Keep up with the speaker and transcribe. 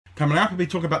Coming up, we'll be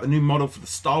talking about the new model for the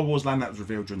Star Wars land that was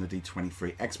revealed during the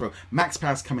D23 Expo,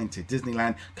 MaxPass coming to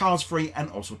Disneyland, Cars Free, and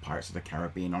also Pirates of the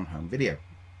Caribbean on home video.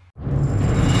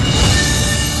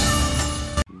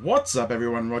 What's up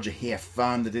everyone, Roger here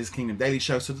from the DisKingdom Daily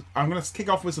Show. So I'm going to kick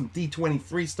off with some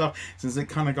D23 stuff, since it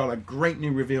kind of got a great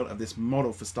new reveal of this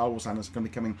model for Star Wars land that's going to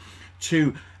be coming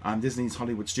to Disney's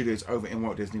Hollywood Studios over in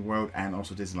Walt Disney World, and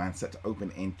also Disneyland, set to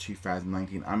open in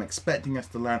 2019. I'm expecting us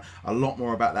to learn a lot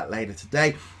more about that later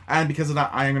today, and because of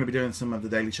that I am going to be doing some of the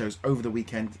daily shows over the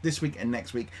weekend, this week and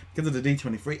next week, because of the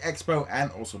D23 Expo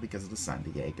and also because of the San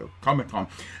Diego Comic-Con.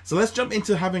 So let's jump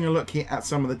into having a look here at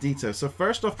some of the details. So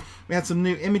first off, we had some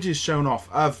new images shown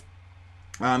off of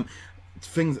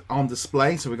things on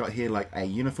display. So we got here like a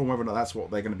uniform, whether or not that's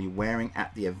what they're going to be wearing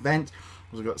at the event.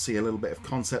 We've got to see a little bit of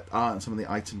concept art and some of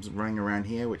the items running around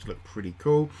here, which look pretty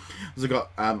cool. We've got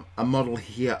a model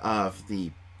here of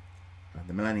the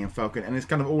Millennium Falcon, and it's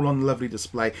kind of all on lovely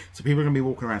display, so people are going to be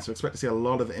walking around, so expect to see a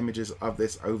lot of images of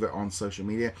this over on social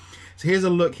media. So here's a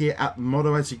look here at the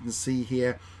model. As you can see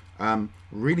here,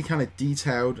 really kind of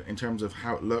detailed in terms of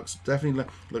how it looks. Definitely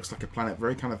looks like a planet,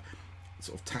 very kind of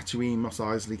sort of Tatooine, Mos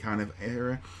Eisley kind of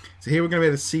area. So here we're going to be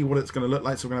able to see what it's going to look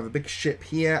like. So we're going to have a big ship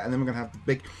here, and then we're going to have the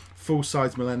big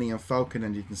full-size Millennium Falcon,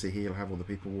 and you can see here you'll have all the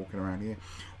people walking around here,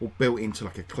 all built into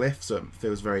like a cliff, so it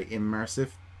feels very immersive.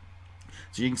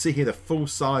 So you can see here the full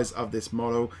size of this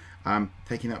model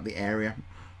taking up the area.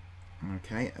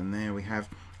 Okay, and there we have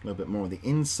a little bit more of the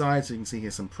inside, so you can see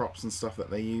here some props and stuff that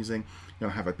they're using. You're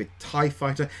going to have a big TIE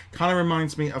fighter. Kind of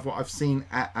reminds me of what I've seen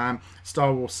at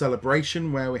Star Wars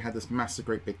Celebration, where we had this massive,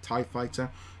 great big TIE fighter.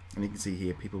 And you can see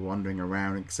here people wandering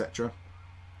around, etc.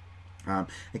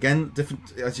 Again,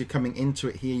 different as you're coming into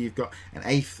it here, you've got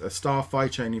a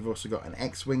starfighter, and you've also got an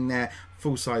X-Wing there,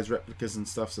 full-size replicas and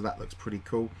stuff, so that looks pretty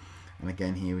cool. And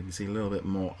again here we can see a little bit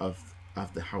more of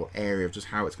the whole area of just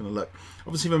how it's going to look.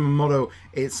 Obviously from a model,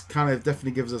 it's kind of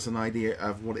definitely gives us an idea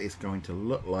of what it's going to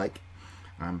look like.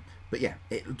 But yeah,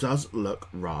 it does look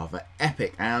rather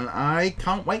epic, and I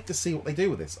can't wait to see what they do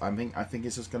with this. I think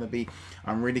it's just going to be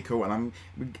really cool, and I'm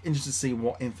interested to see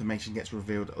what information gets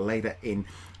revealed later in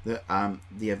the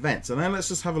event. So now let's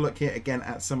just have a look here again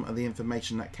at some of the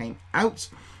information that came out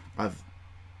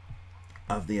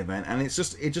of the event, and it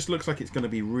just looks like it's going to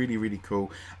be really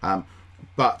cool.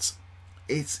 But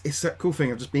it's that cool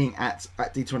thing of just being at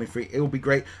D23. It will be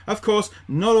great. Of course,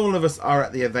 not all of us are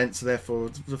at the event, so therefore,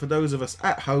 for those of us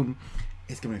at home,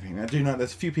 it's going to be great. I do know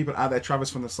there's a few people out there. Travis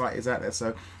from the site is out there,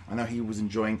 so I know he was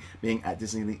enjoying being at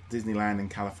Disneyland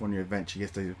and California Adventure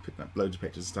yesterday, putting up loads of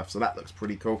pictures and stuff, so that looks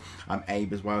pretty cool.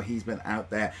 Abe as well, he's been out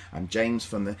there. James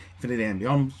from the Infinity and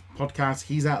Beyond podcast,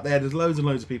 he's out there. There's loads and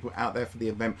loads of people out there for the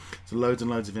event, so loads and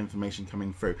loads of information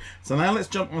coming through. So now let's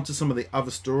jump on to some of the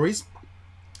other stories.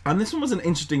 And this one was an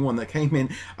interesting one that came in.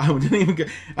 I didn't even go.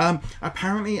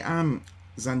 Apparently,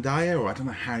 Zendaya, or I don't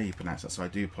know how you pronounce that, so I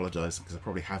do apologise because I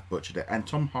probably have butchered it, and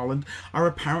Tom Holland are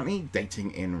apparently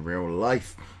dating in real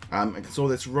life. I saw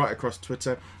this right across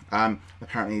Twitter.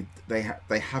 Apparently, they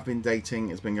have been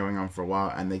dating. It's been going on for a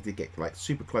while, and they did get like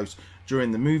super close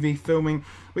during the movie filming,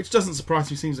 which doesn't surprise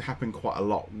me. Seems to happen quite a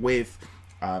lot with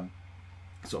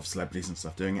sort of celebrities and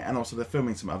stuff doing it, and also they're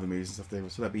filming some other movies and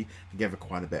stuff, so they'll be together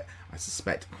quite a bit, I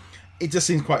suspect. It just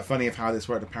seems quite funny of how this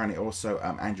worked. Apparently also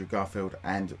Andrew Garfield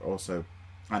and also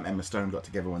Emma Stone got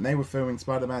together when they were filming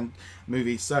Spider-Man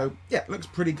movies, so yeah, it looks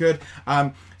pretty good.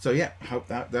 So yeah, hope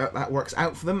that works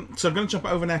out for them. So I'm going to jump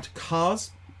over now to Cars.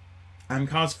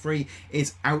 Cars Free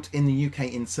is out in the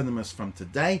UK in cinemas from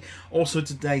today. Also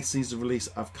today sees the release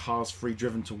of Cars Free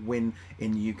Driven to Win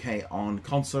in the UK on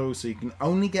console, so you can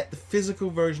only get the physical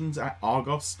versions at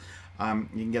Argos. You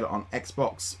can get it on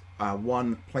Xbox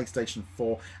One, PlayStation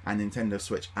 4 and Nintendo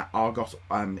Switch at Argos.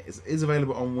 It is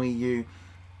available on Wii U,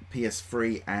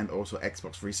 PS3 and also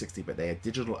Xbox 360, but they are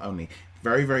digital only.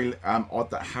 Very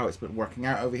odd that how it's been working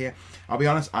out over here. I'll be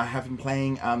honest, I have been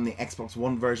playing the Xbox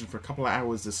One version for a couple of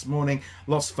hours this morning.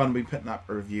 Lots of fun. We've been putting up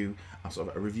a review, sort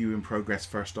of a review in progress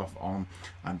first off on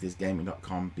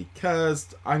DisGaming.com, because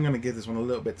I'm going to give this one a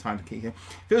little bit of time to keep here.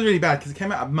 Feels really bad because it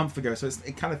came out a month ago, so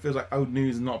it kind of feels like old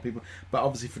news and not people, but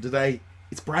obviously for today,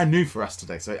 it's brand new for us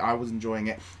today, so I was enjoying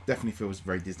it. Definitely feels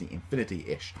very Disney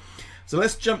Infinity-ish. So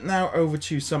let's jump now over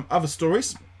to some other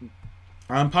stories.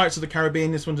 Pirates of the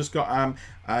Caribbean, this one just got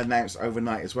announced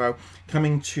overnight as well.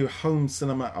 Coming to home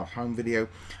cinema or home video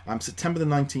September the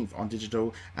 19th on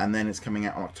digital, and then it's coming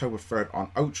out on October 3rd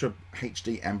on Ultra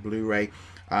HD and Blu-ray.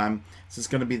 So it's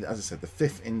going to be, as I said, the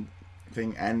fifth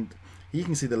thing, and you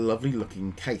can see the lovely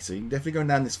looking case. So you can definitely go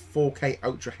down this 4K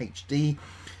Ultra HD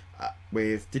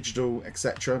with digital,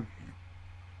 etc.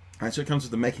 And so it comes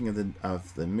with the making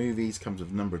of the movies, comes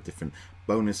with a number of different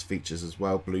bonus features as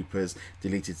well, bloopers,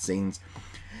 deleted scenes.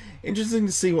 Interesting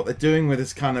to see what they're doing with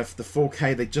this kind of the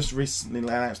 4K. They just recently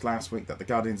announced last week that the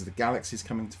Guardians of the Galaxy is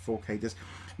coming to 4K disc.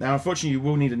 Now, unfortunately, you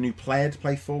will need a new player to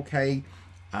play 4K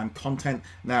content.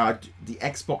 Now, the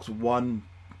Xbox One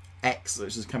X,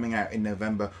 which is coming out in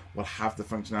November, will have the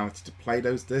functionality to play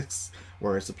those discs,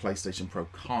 whereas the PlayStation Pro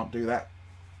can't do that.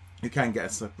 You can get a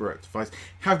separate device.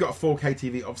 Have got a 4K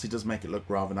TV, obviously does make it look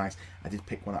rather nice. I did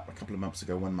pick one up a couple of months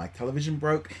ago when my television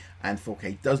broke, and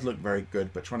 4K does look very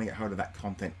good, but trying to get hold of that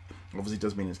content obviously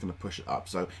does mean it's going to push it up.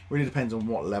 So it really depends on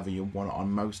what level you want it on.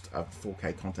 Most of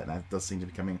 4K content now does seem to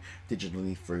be coming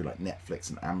digitally through like Netflix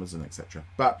and Amazon, etc.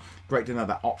 But great to know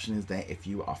that option is there if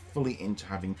you are fully into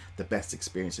having the best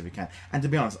experience if you can. And to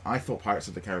be honest, I thought Pirates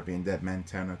of the Caribbean Dead Men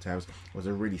Tell No Tales was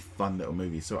a really fun little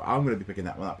movie. So I'm going to be picking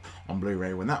that one up on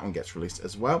Blu-ray when that one gets released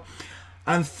as well.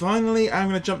 And finally, I'm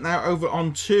going to jump now over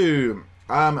onto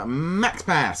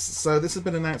MaxPass. So this has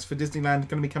been announced for Disneyland,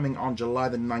 going to be coming on July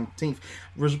the 19th.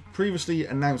 Was previously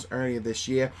announced earlier this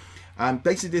year.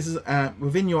 Basically, this is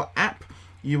within your app,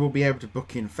 you will be able to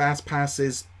book in fast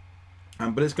passes.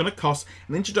 But it's going to cost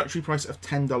an introductory price of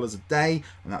 $10 a day,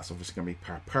 and that's obviously going to be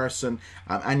per person.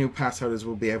 Annual pass holders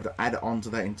will be able to add it on to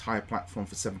their entire platform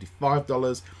for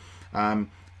 $75.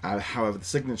 However, the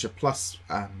Signature Plus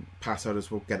pass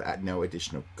holders will get at no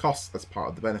additional cost as part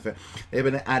of the benefit. They've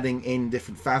been adding in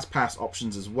different fast pass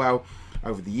options as well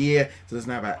over the year. So there's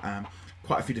now about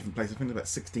quite a few different places. I think there's about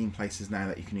 16 places now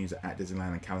that you can use it at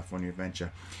Disneyland and California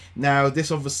Adventure. Now, this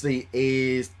obviously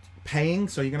is paying,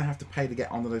 so you're going to have to pay to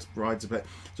get onto those rides a bit.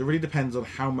 So it really depends on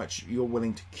how much you're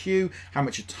willing to queue, how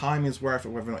much your time is worth it,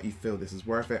 whether or not you feel this is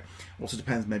worth it. Also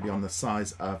depends maybe on the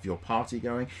size of your party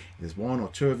going. If there's 1 or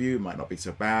 2 of you, it might not be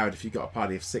so bad. If you've got a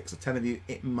party of 6 or 10 of you,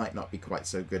 it might not be quite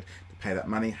so good to pay that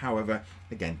money. However,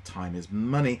 again, time is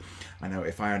money. I know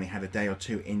if I only had a day or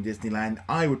 2 in Disneyland,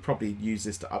 I would probably use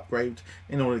this to upgrade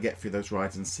in order to get through those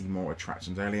rides and see more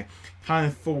attractions earlier. Kind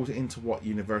of falls into what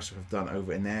Universal have done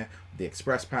over in there, the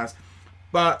Express Pass.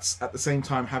 But at the same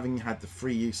time, having had the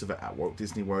free use of it at Walt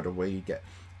Disney World, or where you get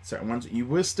certain ones, you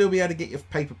will still be able to get your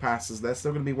paper passes. They're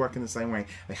still going to be working the same way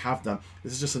they have done.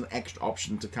 This is just an extra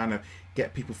option to kind of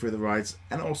get people through the rides,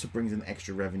 and also brings in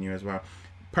extra revenue as well.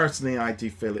 Personally, I do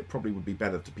feel it probably would be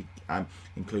better to be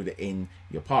included in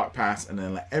your park pass and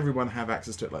then let everyone have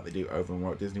access to it like they do over in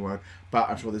Walt Disney World. But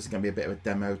I'm sure this is going to be a bit of a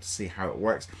demo to see how it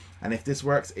works. And if this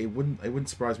works, it wouldn't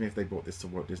surprise me if they brought this to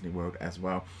Walt Disney World as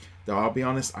well. Though I'll be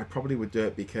honest, I probably would do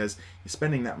it because you're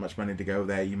spending that much money to go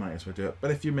there, you might as well do it.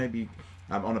 But if you maybe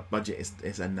on a budget,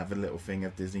 it's another little thing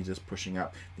of Disney just pushing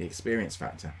up the experience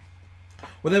factor.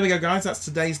 Well, there we go, guys. That's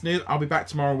today's news. I'll be back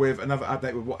tomorrow with another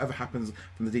update with whatever happens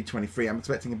from the D23. I'm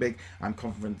expecting a big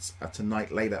conference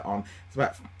tonight later on. It's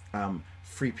about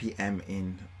 3 p.m.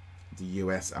 in the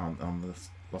US on the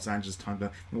Los Angeles time.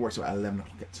 It works about 11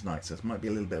 o'clock tonight, so it might be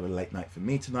a little bit of a late night for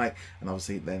me tonight. And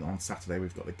obviously then on Saturday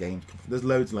we've got the games. There's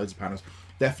loads and loads of panels.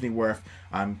 Definitely worth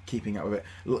keeping up with it.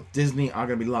 Look, Disney are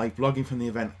going to be live blogging from the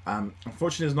event.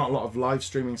 Unfortunately, there's not a lot of live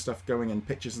streaming stuff going and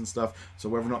pictures and stuff. So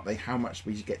whether or not how much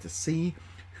we get to see,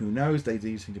 who knows? They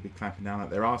do seem to be clamping down.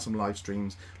 There are some live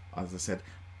streams, as I said,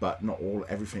 but not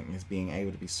everything is being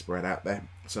able to be spread out there.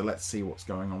 So let's see what's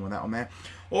going on with that on there.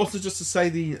 Also, just to say,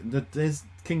 the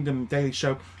DisKingdom Daily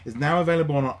Show is now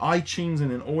available on iTunes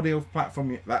and an audio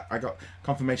platform. That I got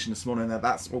confirmation this morning that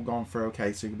that's all gone through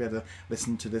okay. So you can be able to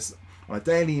listen to this on a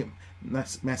daily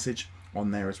message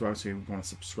on there as well. So you want to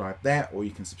subscribe there, or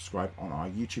you can subscribe on our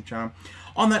YouTube channel.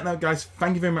 On that note, guys,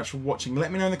 thank you very much for watching.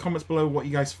 Let me know in the comments below what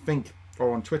you guys think,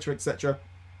 or on Twitter, etc.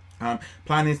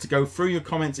 Plan is to go through your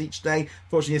comments each day.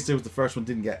 Fortunately, yesterday was the first one,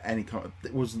 didn't get any comment.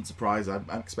 It wasn't surprised. I'm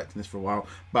expecting this for a while,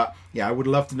 but yeah, I would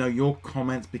love to know your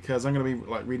comments, because I'm going to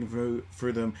be like reading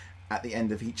through them at the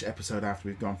end of each episode after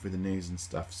we've gone through the news and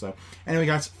stuff. So anyway,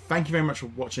 guys, thank you very much for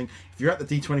watching. If you're at the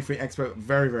D23 Expo,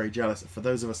 very, very jealous. For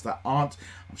those of us that aren't,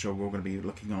 I'm sure we're all going to be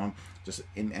looking on just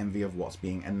in envy of what's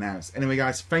being announced. Anyway,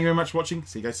 guys, thank you very much for watching.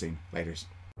 See you guys soon. Laters.